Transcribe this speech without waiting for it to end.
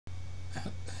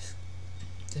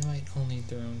They might all need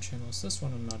their own channels. This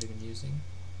one I'm not even using.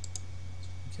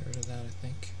 Get rid of that, I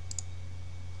think.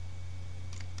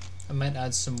 I might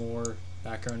add some more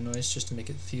background noise just to make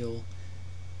it feel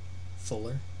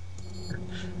fuller.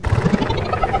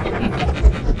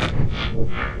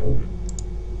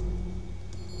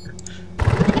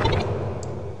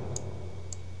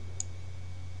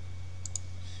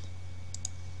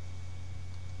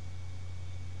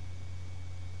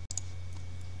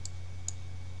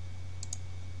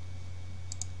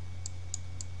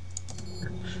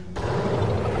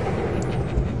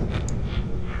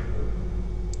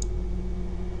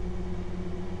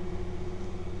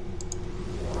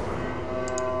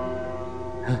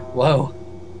 Whoa.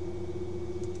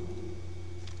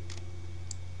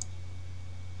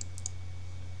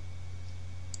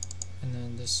 And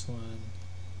then this one.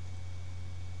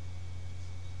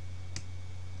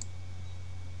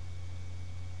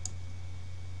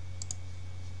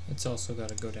 It's also got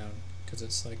to go down because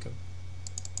it's like a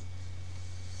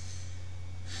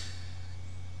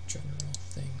general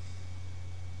thing.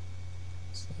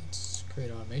 So let's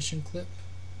create automation clip.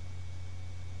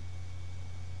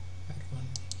 Add one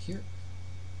here.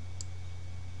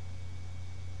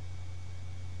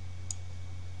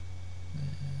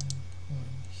 And one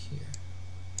here.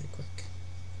 Pretty quick.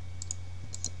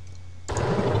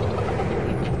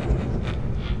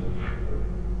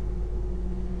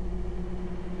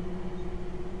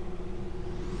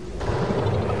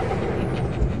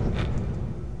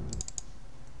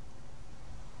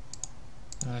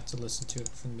 I have to listen to it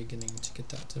from the beginning to get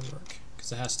that to work,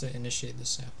 because it has to initiate the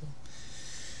sample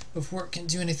before it can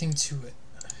do anything to it.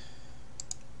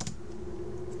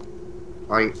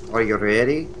 Are you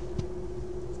ready?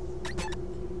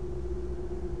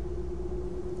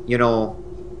 You know,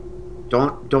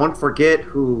 don't forget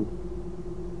who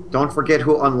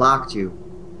unlocked you.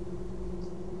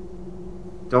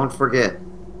 Don't forget.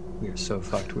 We are so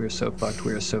fucked. We are so fucked.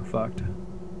 We are so fucked.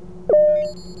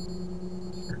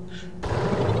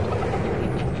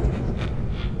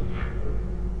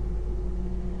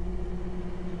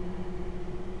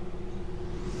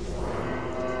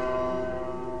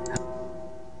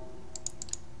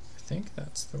 I think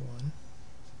that's the one.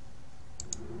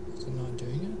 Is it not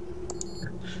doing it?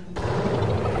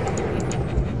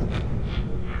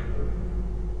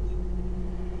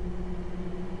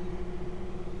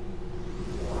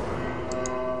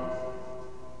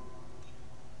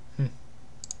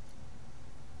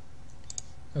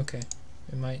 Okay,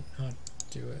 it might not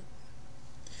do it.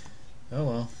 Oh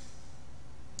well.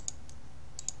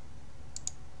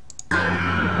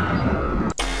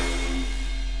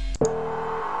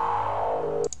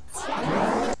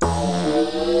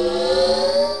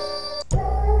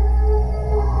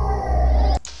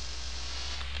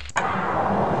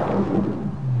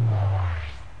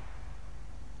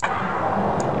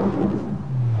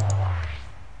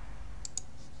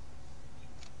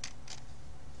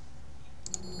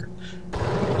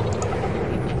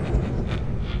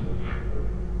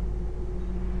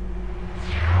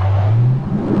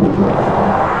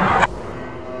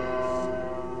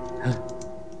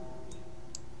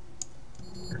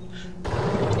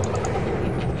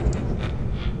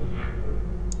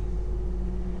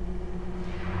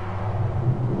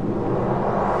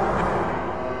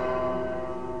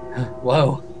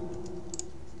 Whoa.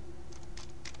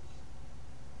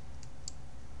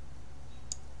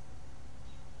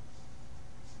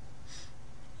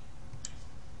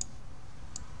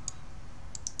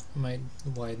 Might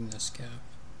widen this gap.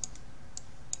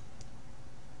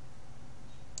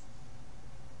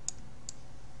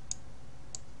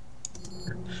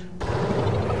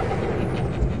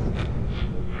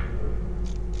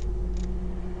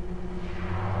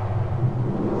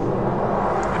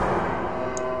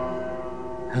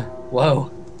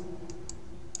 Whoa.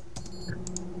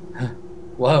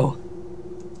 Whoa.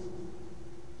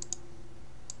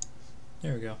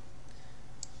 There we go.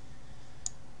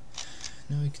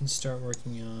 Now we can start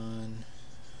working on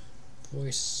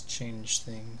voice change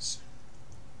things.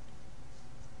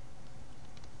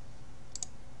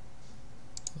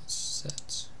 Let's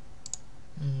set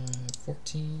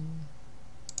 14.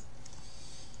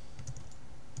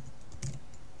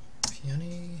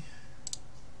 Peony.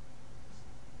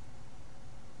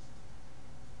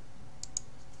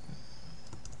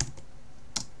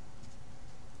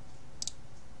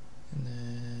 And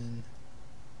then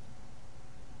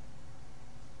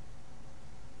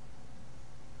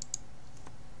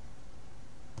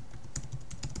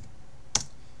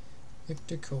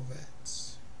Victor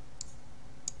Kovacs.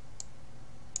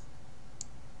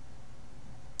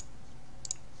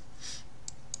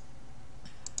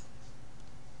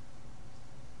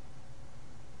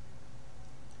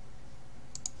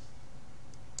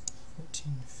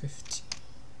 14, 15,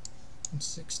 and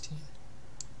 16.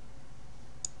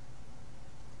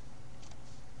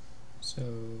 So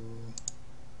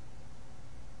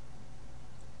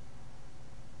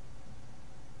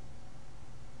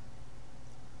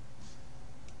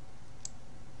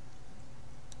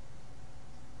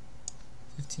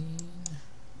 15,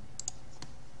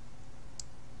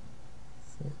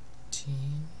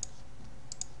 14.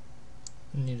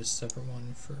 I need a separate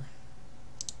one for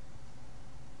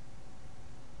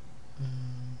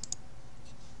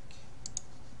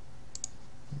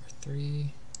number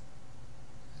 3,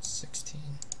 16.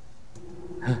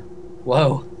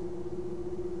 Whoa.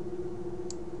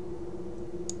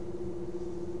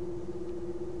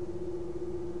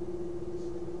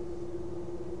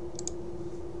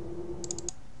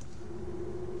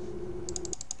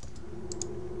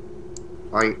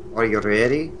 Are you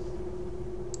ready?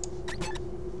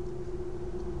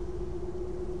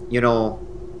 You know,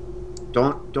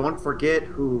 don't forget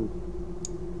who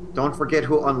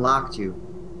unlocked you.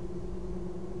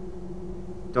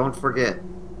 Don't forget.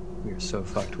 We are so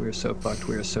fucked. We are so fucked.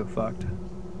 We are so fucked.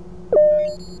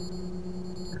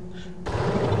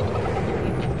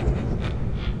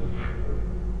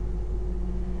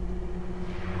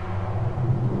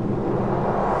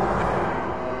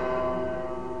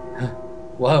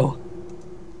 Whoa.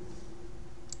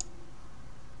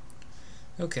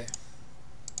 Okay.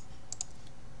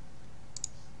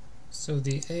 So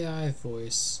the AI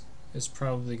voice is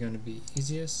probably going to be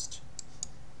easiest.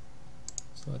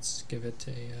 So let's give it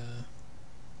a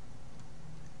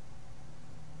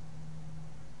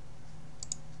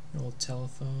an old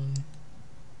telephone.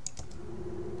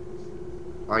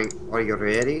 Are you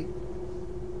ready?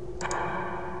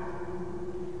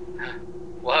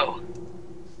 Whoa.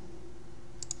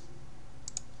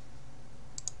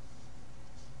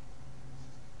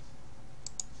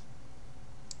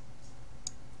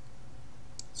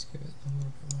 Let's give it a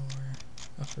little bit more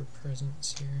upper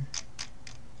presence here.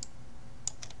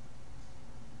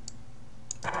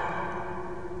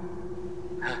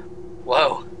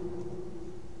 Whoa.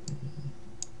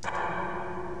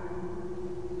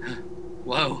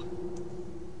 Whoa.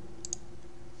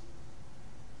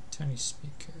 Tiny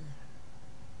speaker.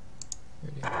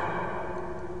 Ready.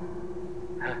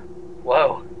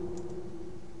 Whoa.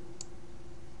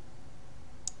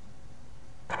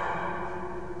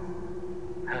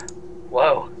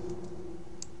 Whoa.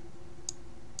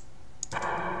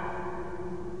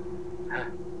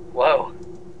 Whoa.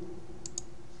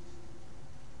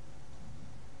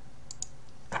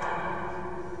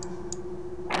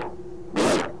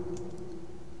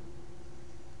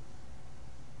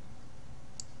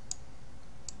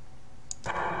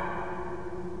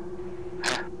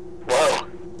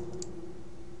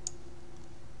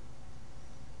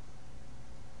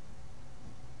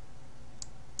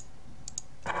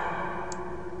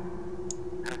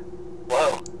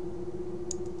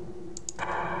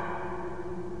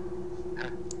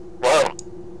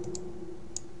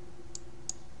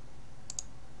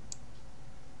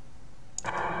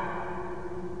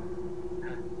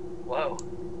 Whoa.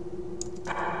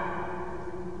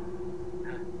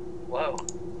 Whoa.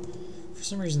 For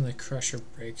some reason the crusher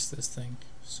breaks this thing,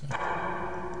 so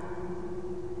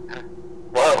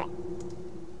Whoa.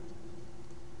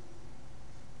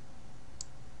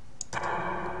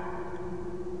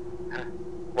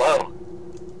 Whoa.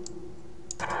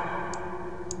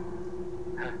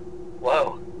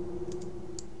 Whoa.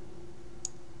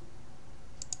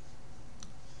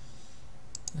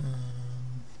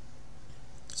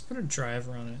 let's put a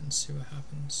driver on it and see what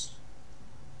happens.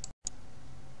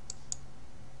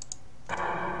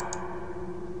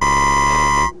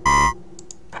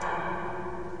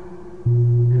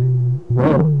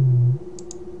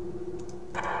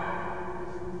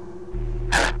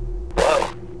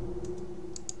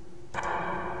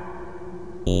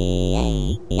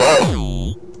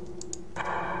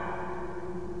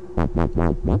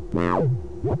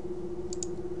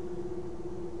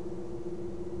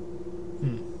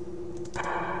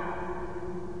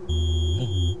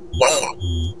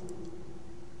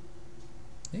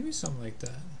 Maybe something like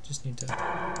that. Just need to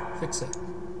fix it.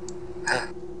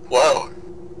 Whoa.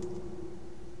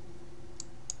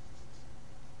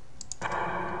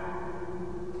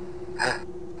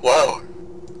 Whoa.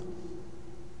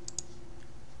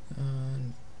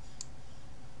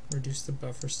 Reduce the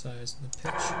buffer size and the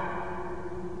pitch.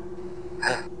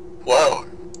 Whoa.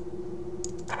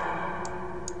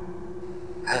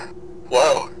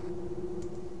 Whoa.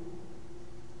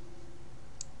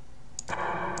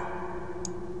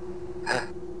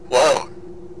 Whoa.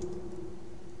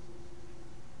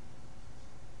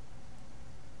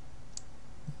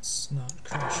 It's not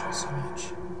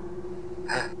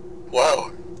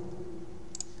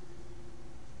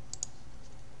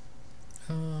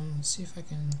see if I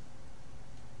can.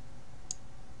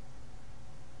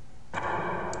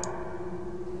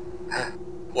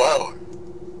 Whoa.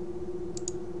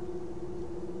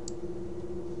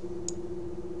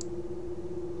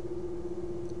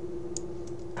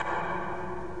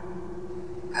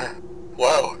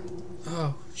 Whoa.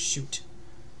 Oh, shoot.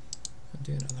 I'll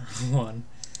do another one.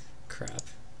 Crap.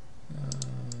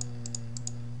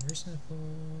 Where's sample?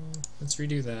 Let's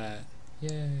redo that.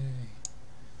 Yay.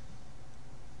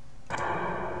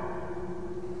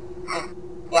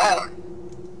 Wow.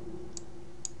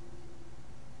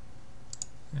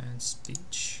 And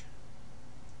speech.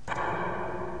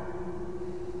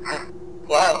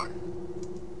 Wow.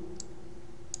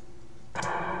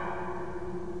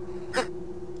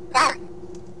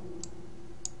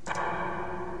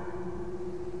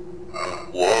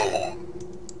 Whoa.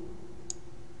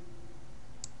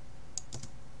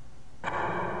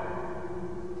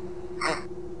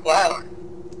 Wow.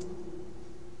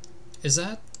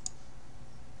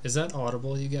 Is that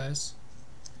audible, you guys?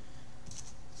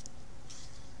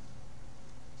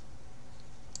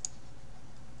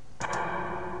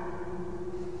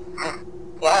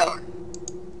 Wow.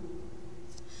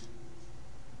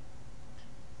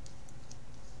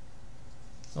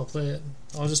 I'll play it.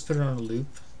 I'll just put it on a loop.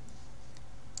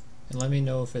 And let me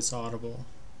know if it's audible.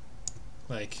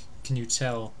 Like, can you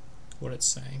tell what it's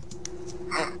saying?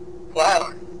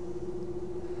 Wow.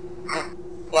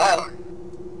 Wow.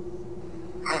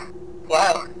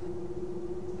 Wow.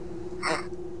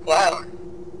 Wow.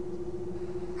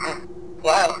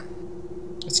 Wow.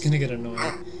 It's gonna get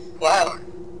annoying. Wow.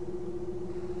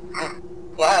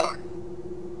 Wow.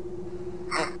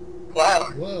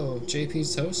 Wow. Whoa,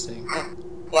 JP's hosting.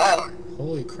 Wow.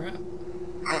 Holy crap.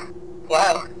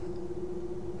 Wow.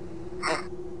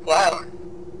 Wow.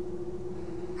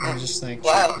 Let me just thank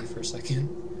Wow. JP for a second.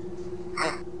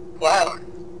 Wow.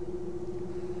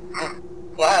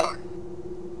 Wow.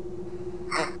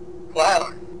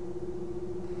 Wow.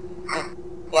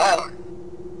 Wow.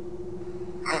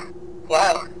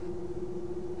 Wow.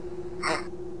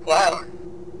 Wow.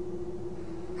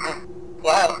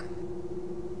 Wow.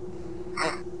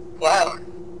 Wow.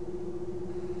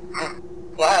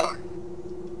 Wow.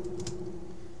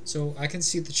 So I can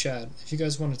see the chat. If you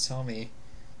guys want to tell me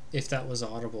if that was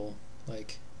audible,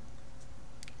 like,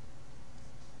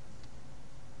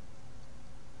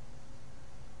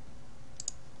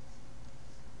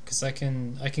 because I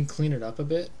can clean it up a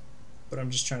bit, but I'm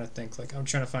just trying to think. Like, I'm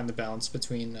trying to find the balance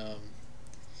between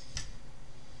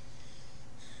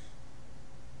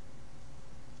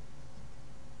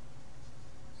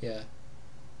yeah.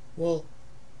 Well,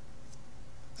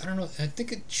 I don't know. I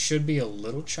think it should be a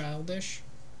little childish.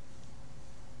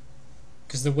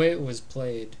 Because the way it was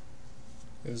played,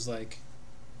 it was like...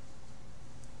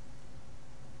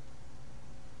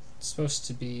 It's supposed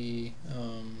to be,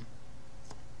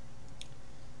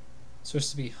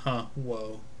 huh,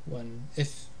 whoa. When,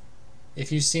 if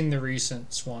you've seen the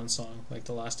recent Swan song, like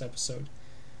the last episode,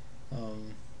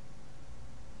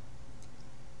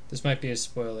 this might be a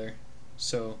spoiler.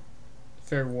 So,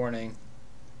 fair warning,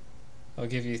 I'll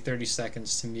give you 30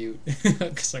 seconds to mute,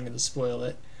 because I'm going to spoil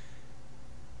it.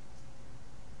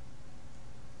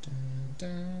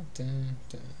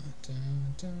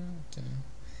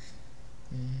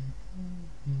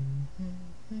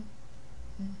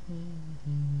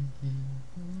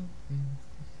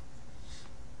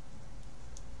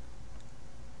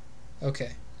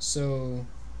 Okay, so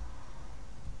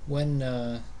when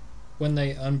they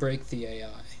unbreak the AI,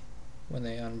 when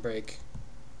they unbreak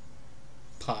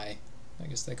Pi, I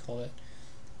guess they call it,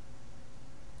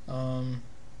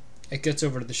 it gets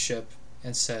over to the ship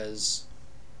and says,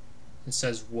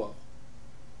 whoa.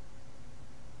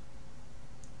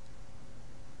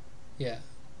 Yeah.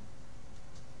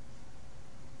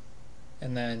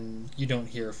 And then you don't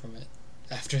hear from it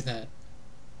after that.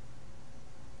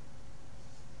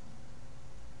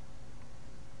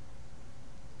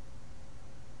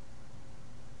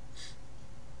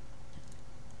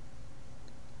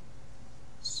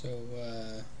 So,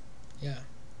 yeah.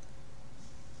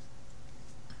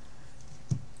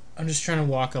 I'm just trying to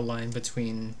walk a line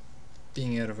between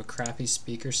being out of a crappy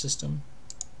speaker system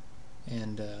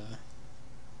and,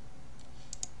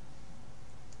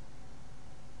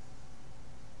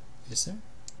 is there?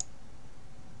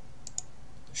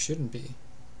 There shouldn't be.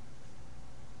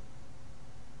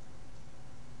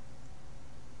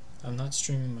 I'm not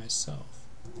streaming myself.